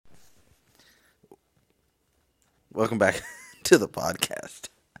Welcome back to the podcast.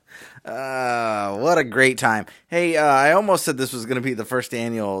 What a great time. Hey, I almost said this was going to be the first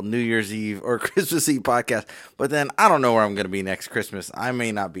annual New Year's Eve or Christmas Eve podcast, but then I don't know where I'm going to be next Christmas. I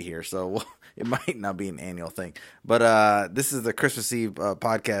may not be here, so it might not be an annual thing. But this is the Christmas Eve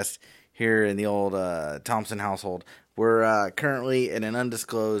podcast here in the old Thompson household. We're currently in an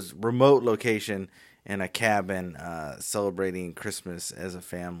undisclosed remote location in a cabin celebrating Christmas as a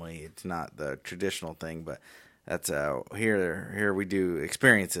family. It's not the traditional thing, but that's here we do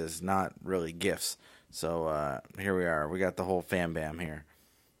experiences, not really gifts. So here we are. We got the whole fam bam here.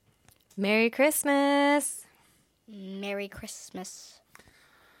 Merry Christmas. Merry Christmas.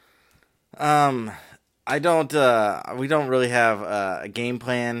 We don't really have a game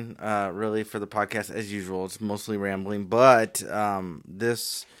plan really for the podcast as usual. It's mostly rambling, but we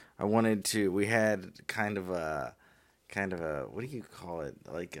had kind of a what do you call it?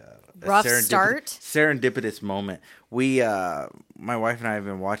 Like a rough start? Serendipitous moment. My wife and I have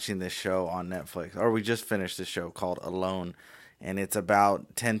been watching this show on Netflix, or we just finished this show called Alone, and it's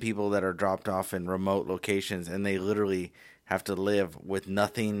about 10 people that are dropped off in remote locations, and they literally have to live with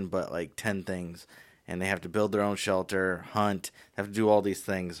nothing but like 10 things, and they have to build their own shelter, hunt, have to do all these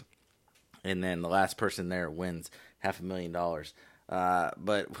things, and then the last person there wins $500,000.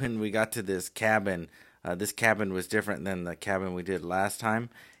 But when we got to this cabin was different than the cabin we did last time,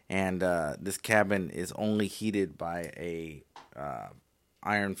 and this cabin is only heated by a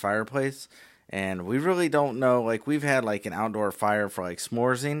iron fireplace, and we really don't know. Like, we've had like an outdoor fire for like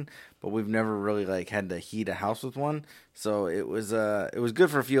s'moresing, but we've never really like had to heat a house with one. So it was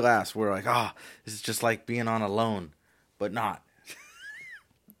good for a few laughs. We're like, this is just like being on Alone, but not.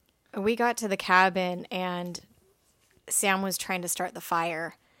 We got to the cabin and Sam was trying to start the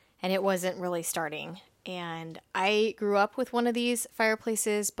fire, and it wasn't really starting. And I grew up with one of these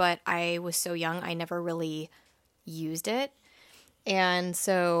fireplaces, but I was so young, I never really used it. And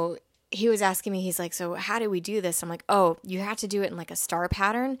so he was asking me, he's like, so how do we do this? I'm like, oh, you have to do it in like a star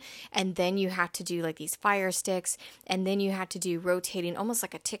pattern. And then you have to do like these fire sticks. And then you have to do rotating, almost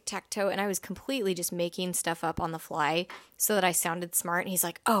like a tic-tac-toe. And I was completely just making stuff up on the fly so that I sounded smart. And he's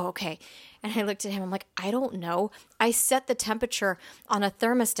like, oh, okay. And I looked at him, I'm like, I don't know. I set the temperature on a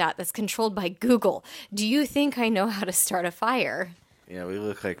thermostat that's controlled by Google. Do you think I know how to start a fire? Yeah, we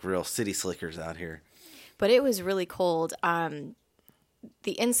look like real city slickers out here. But it was really cold.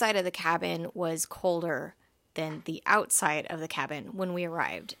 The inside of the cabin was colder than the outside of the cabin when we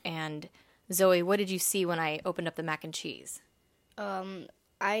arrived. And Zoe, what did you see when I opened up the mac and cheese?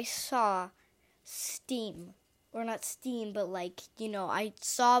 I saw steam. Or not steam, but like, I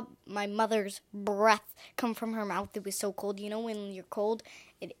saw my mother's breath come from her mouth. It was so cold. You know, when you're cold,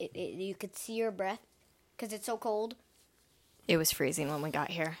 you could see your breath because it's so cold. It was freezing when we got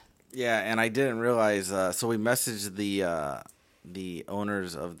here. Yeah, and I didn't realize. So we messaged the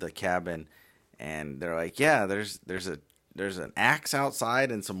owners of the cabin, and they're like, "Yeah, there's an axe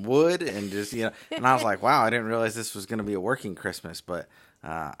outside and some wood, and just And I was like, "Wow, I didn't realize this was going to be a working Christmas." But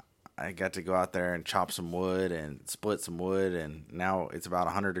I got to go out there and chop some wood and split some wood, and now it's about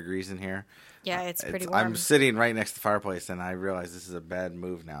 100 degrees in here. Yeah, it's pretty warm. I'm sitting right next to the fireplace, and I realize this is a bad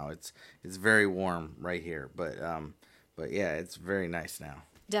move now. It's very warm right here, but yeah, it's very nice now.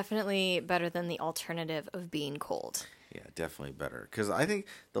 Definitely better than the alternative of being cold. Yeah, definitely better. Because I think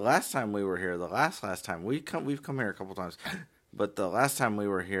the last time we were here, the last time we've come here a couple times, but the last time we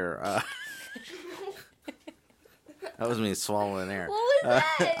were here, that was me swallowing air. What was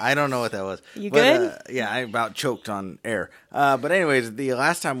that? I don't know what that was. You good? Yeah, I about choked on air. But anyways, the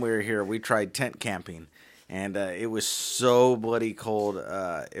last time we were here, we tried tent camping, and it was so bloody cold.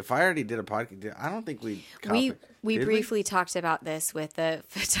 If I already did a podcast, I don't think we briefly talked about this with the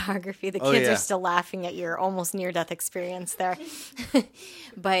photography. The kids are still laughing at your almost near-death experience there.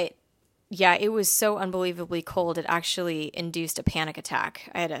 But yeah, it was so unbelievably cold. It actually induced a panic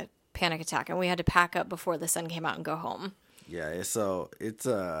attack. I had a panic attack, and we had to pack up before the sun came out and go home. Yeah, so it's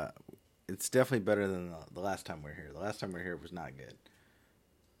definitely better than the last time we were here. The last time we were here was not good.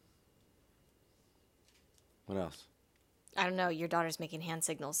 What else? I don't know. Your daughter's making hand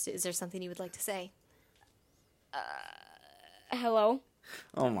signals. Is there something you would like to say? Hello?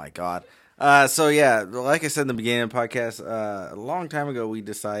 Oh, my God. So, yeah, like I said in the beginning of the podcast, a long time ago we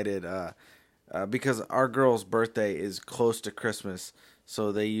decided, because our girl's birthday is close to Christmas,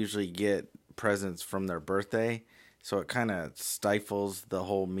 so they usually get presents from their birthday. So it kind of stifles the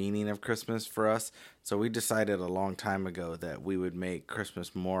whole meaning of Christmas for us. So we decided a long time ago that we would make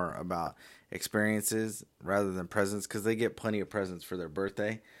Christmas more about experiences rather than presents, because they get plenty of presents for their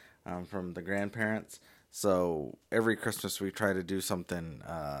birthday from the grandparents. So every Christmas we try to do something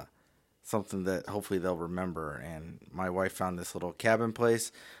something that hopefully they'll remember. And my wife found this little cabin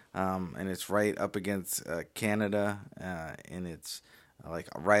place, and it's right up against Canada, and it's like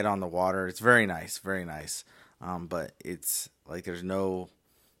right on the water. It's very nice, very nice. But it's like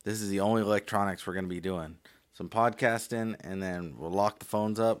this is the only electronics we're going to be doing. Some podcasting, and then we'll lock the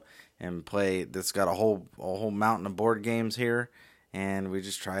phones up and play. This got a whole mountain of board games here, and we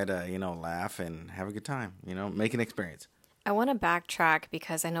just try to laugh and have a good time. Make an experience. I want to backtrack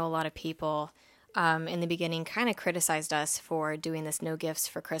because I know a lot of people in the beginning kind of criticized us for doing this no gifts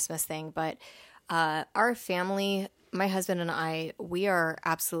for Christmas thing, but our family, my husband and I, we are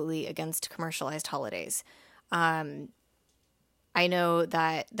absolutely against commercialized holidays. I know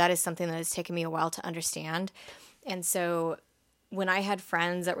that is something that has taken me a while to understand. And so when I had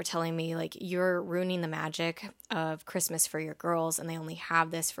friends that were telling me, like, you're ruining the magic of Christmas for your girls and they only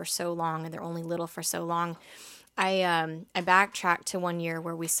have this for so long and they're only little for so long, I backtracked to one year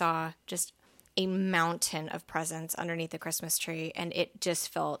where we saw just a mountain of presents underneath the Christmas tree, and it just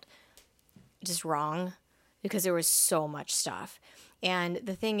felt just wrong because there was so much stuff. And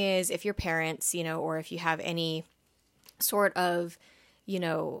the thing is, if your parents, or if you have any sort of,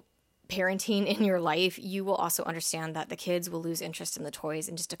 parenting in your life, you will also understand that the kids will lose interest in the toys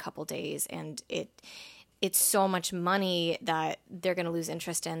in just a couple days. And it's so much money that they're going to lose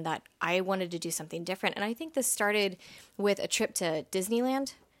interest in that I wanted to do something different. And I think this started with a trip to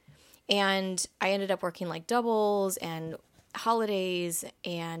Disneyland. And I ended up working like doubles and holidays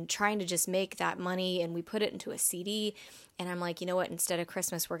and trying to just make that money, and we put it into a CD, and I'm like, you know what, instead of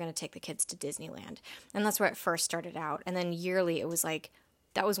Christmas we're going to take the kids to Disneyland. And that's where it first started out, and then yearly it was like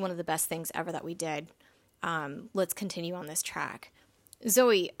that was one of the best things ever that we did. Let's continue on this track.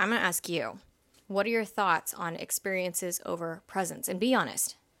 Zoe, I'm going to ask you, what are your thoughts on experiences over presents? And be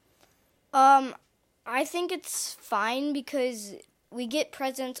honest. I think it's fine because we get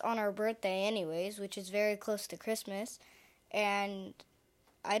presents on our birthday anyways, which is very close to Christmas. And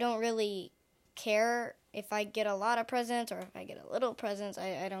I don't really care if I get a lot of presents or if I get a little presents.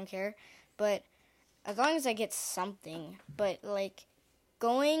 I don't care. But as long as I get something. But, like,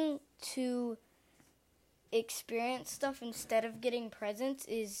 going to experience stuff instead of getting presents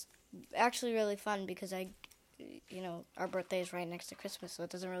is actually really fun because our birthday is right next to Christmas, so it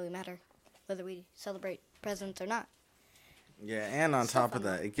doesn't really matter whether we celebrate presents or not. Yeah, and on top of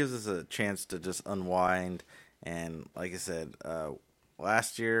that, it gives us a chance to just unwind. And like I said,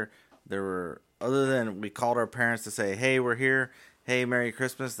 last year there were, other than we called our parents to say, hey, we're here, hey, Merry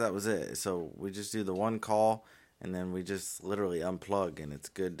Christmas, that was it. So we just do the one call, and then we just literally unplug, and it's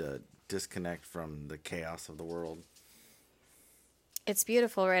good to disconnect from the chaos of the world. It's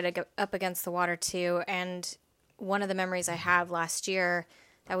beautiful right up against the water, too. And one of the memories I have last year,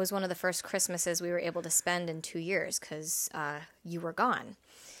 that was one of the first Christmases we were able to spend in 2 years because you were gone.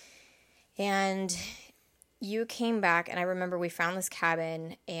 And you came back, and I remember we found this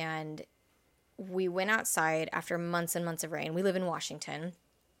cabin, and we went outside after months and months of rain. We live in Washington.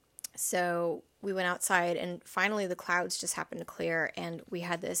 So we went outside, and finally the clouds just happened to clear, and we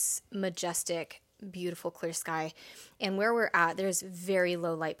had this majestic, beautiful, clear sky. And where we're at, there's very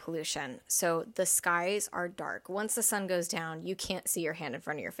low light pollution. So the skies are dark. Once the sun goes down, you can't see your hand in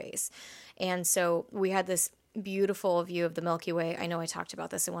front of your face. And so we had this beautiful view of the Milky Way. I know I talked about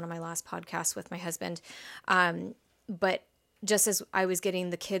this in one of my last podcasts with my husband. But just as I was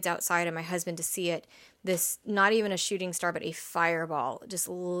getting the kids outside and my husband to see it, this, not even a shooting star, but a fireball just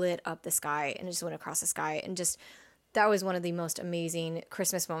lit up the sky and just went across the sky. And just, that was one of the most amazing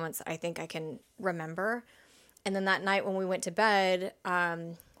Christmas moments I think I can remember. And then that night when we went to bed,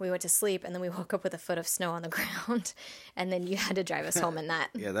 we went to sleep, and then we woke up with a foot of snow on the ground, and then you had to drive us home in that.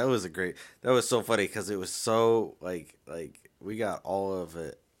 Yeah, that was so funny because it was so, like we got all of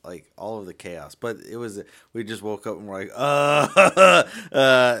it, like all of the chaos. But we just woke up and we're like,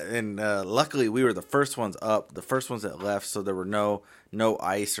 and luckily we were the first ones up, the first ones that left, so there were no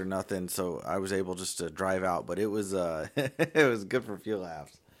ice or nothing, so I was able just to drive out. But it was it was good for a few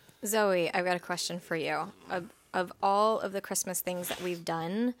laughs. Zoe, I've got a question for you. Of all of the Christmas things that we've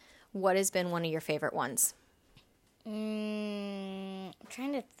done, what has been one of your favorite ones? I'm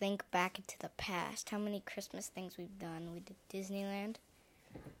trying to think back into the past. How many Christmas things we've done? We did Disneyland.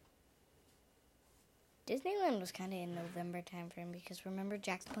 Disneyland was kind of in November time frame because remember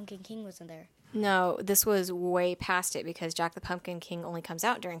Jack the Pumpkin King wasn't there. No, this was way past it because Jack the Pumpkin King only comes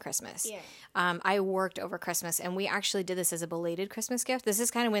out during Christmas. Yeah. I worked over Christmas, and we actually did this as a belated Christmas gift. This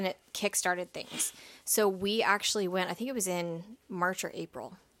is kind of when it kickstarted things. So we actually went, I think it was in March or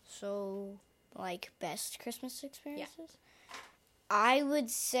April. So, like, best Christmas experiences? Yeah. I would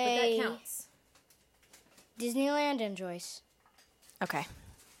say But that counts. Disneyland and Joyce. Okay.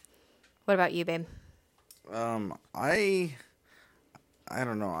 What about you, babe? I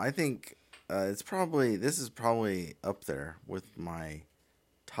don't know. I think this is probably up there with my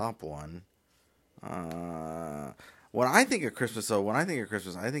top one. When I think of Christmas,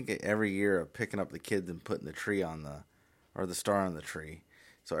 I think every year of picking up the kids and putting the tree on the star on the tree.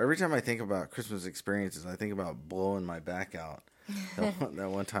 So every time I think about Christmas experiences, I think about blowing my back out. That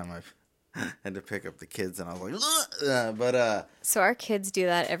one time I had to pick up the kids and I was like, but So our kids do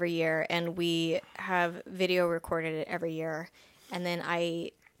that every year, and we have video recorded it every year, and then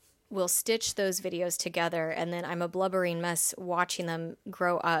I will stitch those videos together, and then I'm a blubbering mess watching them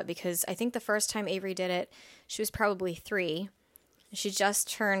grow up, because I think the first time Avery did it, she was probably 3. She just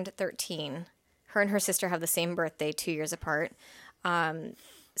turned 13. Her and her sister have the same birthday, 2 years apart.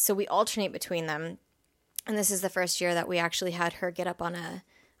 So we alternate between them, and this is the first year that we actually had her get up on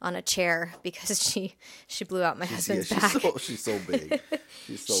a chair because she blew out my husband's back. She's so big.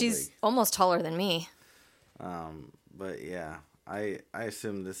 She's almost taller than me. But yeah, I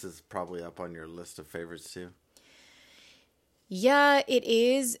assume this is probably up on your list of favorites too. Yeah, it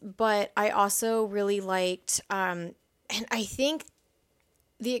is, but I also really liked, and I think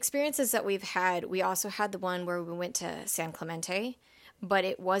the experiences that we've had, we also had the one where we went to San Clemente, but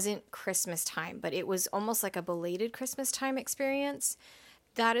it wasn't Christmas time, but it was almost like a belated Christmas time experience.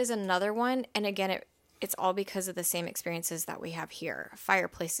 That is another one, and again, it's all because of the same experiences that we have here.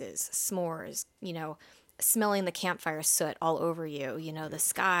 Fireplaces, s'mores, smelling the campfire soot all over you, the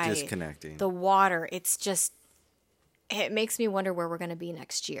sky. Disconnecting. The water. It's just, it makes me wonder where we're going to be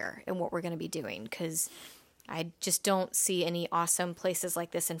next year and what we're going to be doing, because I just don't see any awesome places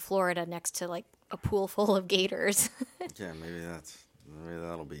like this in Florida next to like a pool full of gators. Yeah, maybe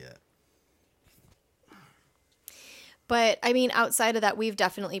that'll be it. But, I mean, outside of that, we've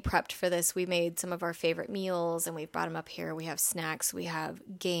definitely prepped for this. We made some of our favorite meals, and we've brought them up here. We have snacks. We have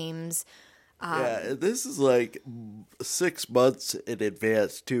games. Yeah, this is like 6 months in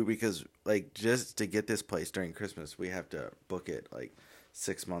advance, too, because, like, just to get this place during Christmas, we have to book it, like,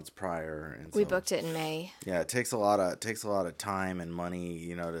 6 months prior. And we booked it in May. Yeah, it takes a lot of time and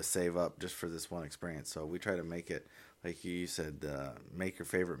money, to save up just for this one experience. So we try to make it, like you said, make your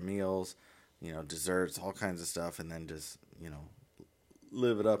favorite meals, desserts, all kinds of stuff, and then just,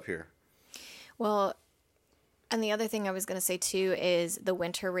 live it up here. Well, and the other thing I was going to say, too, is the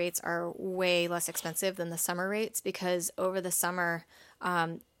winter rates are way less expensive than the summer rates, because over the summer,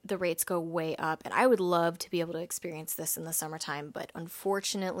 the rates go way up. And I would love to be able to experience this in the summertime, but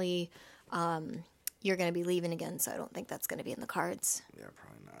unfortunately, you're going to be leaving again, so I don't think that's going to be in the cards. Yeah,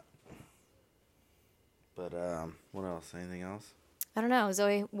 probably not. But what else? Anything else? I don't know.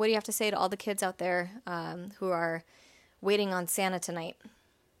 Zoe, what do you have to say to all the kids out there who are waiting on Santa tonight?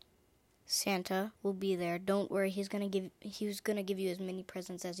 Santa will be there. Don't worry. He's gonna give you as many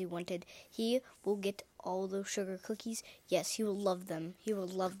presents as you wanted. He will get all those sugar cookies. Yes, he will love them. He will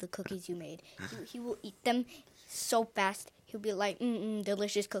love the cookies you made. He will eat them so fast. He'll be like,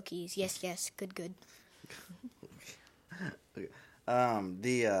 delicious cookies. Yes, good.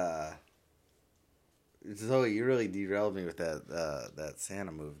 Zoe, you really derailed me with that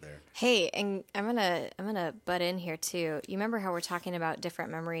Santa move there. Hey, and I'm gonna butt in here too. You remember how we're talking about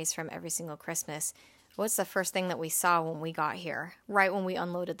different memories from every single Christmas? What's the first thing that we saw when we got here? Right when we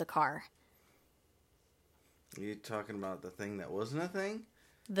unloaded the car. Are you talking about the thing that wasn't a thing?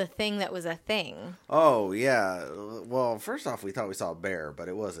 The thing that was a thing. Oh yeah. Well, first off, we thought we saw a bear, but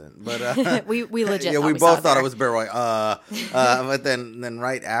it wasn't. But we legit. Yeah, thought we we both saw a thought bear. it was a bear. But then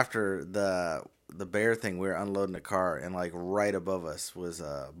right after the bear thing, we were unloading the car, and like right above us was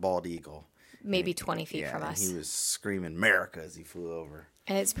a bald eagle. Maybe 20 feet from us. He was screaming "America" as he flew over.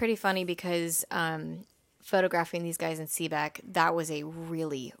 And it's pretty funny because photographing these guys in Seebeck, that was a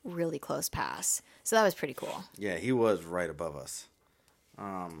really, really close pass. So that was pretty cool. Yeah, he was right above us.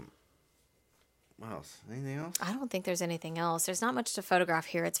 What else? Anything else? I don't think there's anything else. There's not much to photograph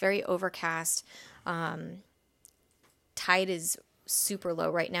here. It's very overcast. Tide is super low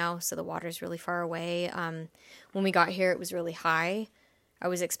right now, so the water's really far away. When we got here, it was really high. I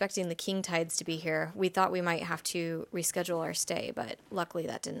was expecting the king tides to be here. We thought we might have to reschedule our stay, but luckily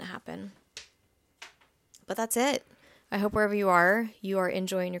that didn't happen. But that's it. I hope wherever you are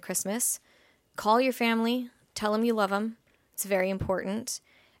enjoying your Christmas. Call your family. Tell them you love them. It's very important.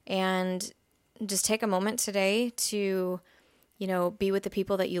 And just take a moment today to, be with the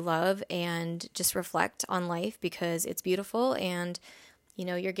people that you love and just reflect on life, because it's beautiful and,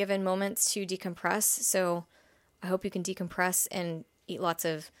 you're given moments to decompress. So I hope you can decompress and eat lots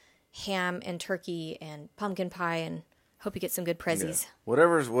of ham and turkey and pumpkin pie, and hope you get some good prezzies. Yeah.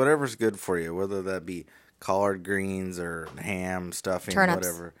 Whatever's good for you, whether that be collard greens or ham, stuffing, Turnips.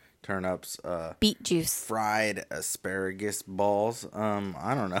 whatever. Turnips. Beet juice. Fried asparagus balls.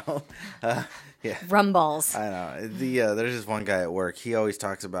 I don't know. Yeah. Rum balls. I know. There's just one guy at work. He always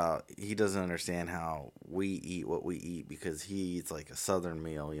talks about he doesn't understand how we eat what we eat because he eats like a southern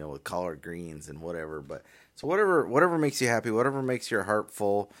meal, with collard greens and whatever. But so whatever makes you happy, whatever makes your heart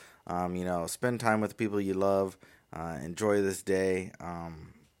full, spend time with the people you love. Enjoy this day.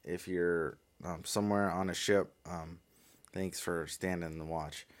 If you're somewhere on a ship, thanks for standing the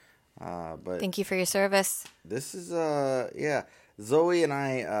watch. But Thank you for your service. this is Zoe and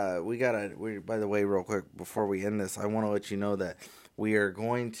I by the way, real quick before we end this, I want to let you know that we are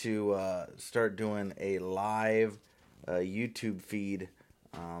going to start doing a live YouTube feed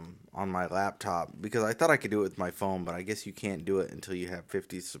on my laptop because I thought I could do it with my phone, but I guess you can't do it until you have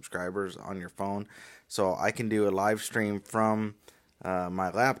 50 subscribers on your phone. So I can do a live stream from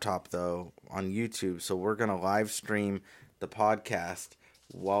my laptop though on YouTube. So we're going to live stream the podcast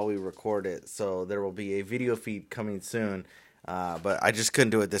while we record it, so there will be a video feed coming soon, but I just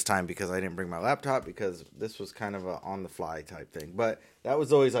couldn't do it this time because I didn't bring my laptop because this was kind of a on the fly type thing, but that was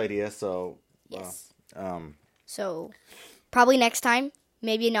Zoe's idea, so Yes. So probably next time,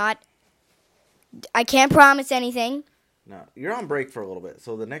 maybe not. I can't promise anything. no, you're on break for a little bit,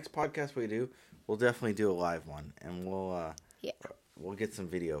 so the next podcast we do, we'll definitely do a live one, and we'll get some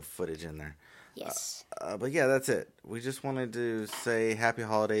video footage in there. Yes. But yeah, that's it. We just wanted to say happy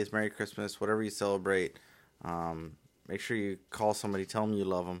holidays, Merry Christmas, whatever you celebrate. Make sure you call somebody, tell them you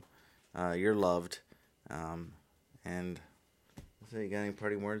love them. You're loved. And so you got any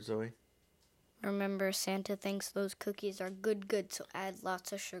parting words, Zoe? Remember, Santa thinks those cookies are good, so add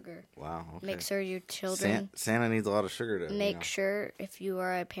lots of sugar. Wow. Okay. Make sure your children... Santa needs a lot of sugar to Make sure, if you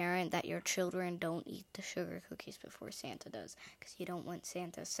are a parent, that your children don't eat the sugar cookies before Santa does. Because you don't want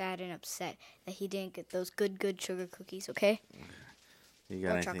Santa sad and upset that he didn't get those good sugar cookies, okay? You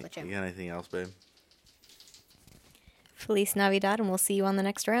got Or chocolate chip. anything else, babe? Feliz Navidad, and we'll see you on the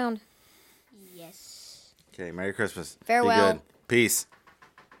next round. Yes. Okay, Merry Christmas. Farewell. Be good. Peace.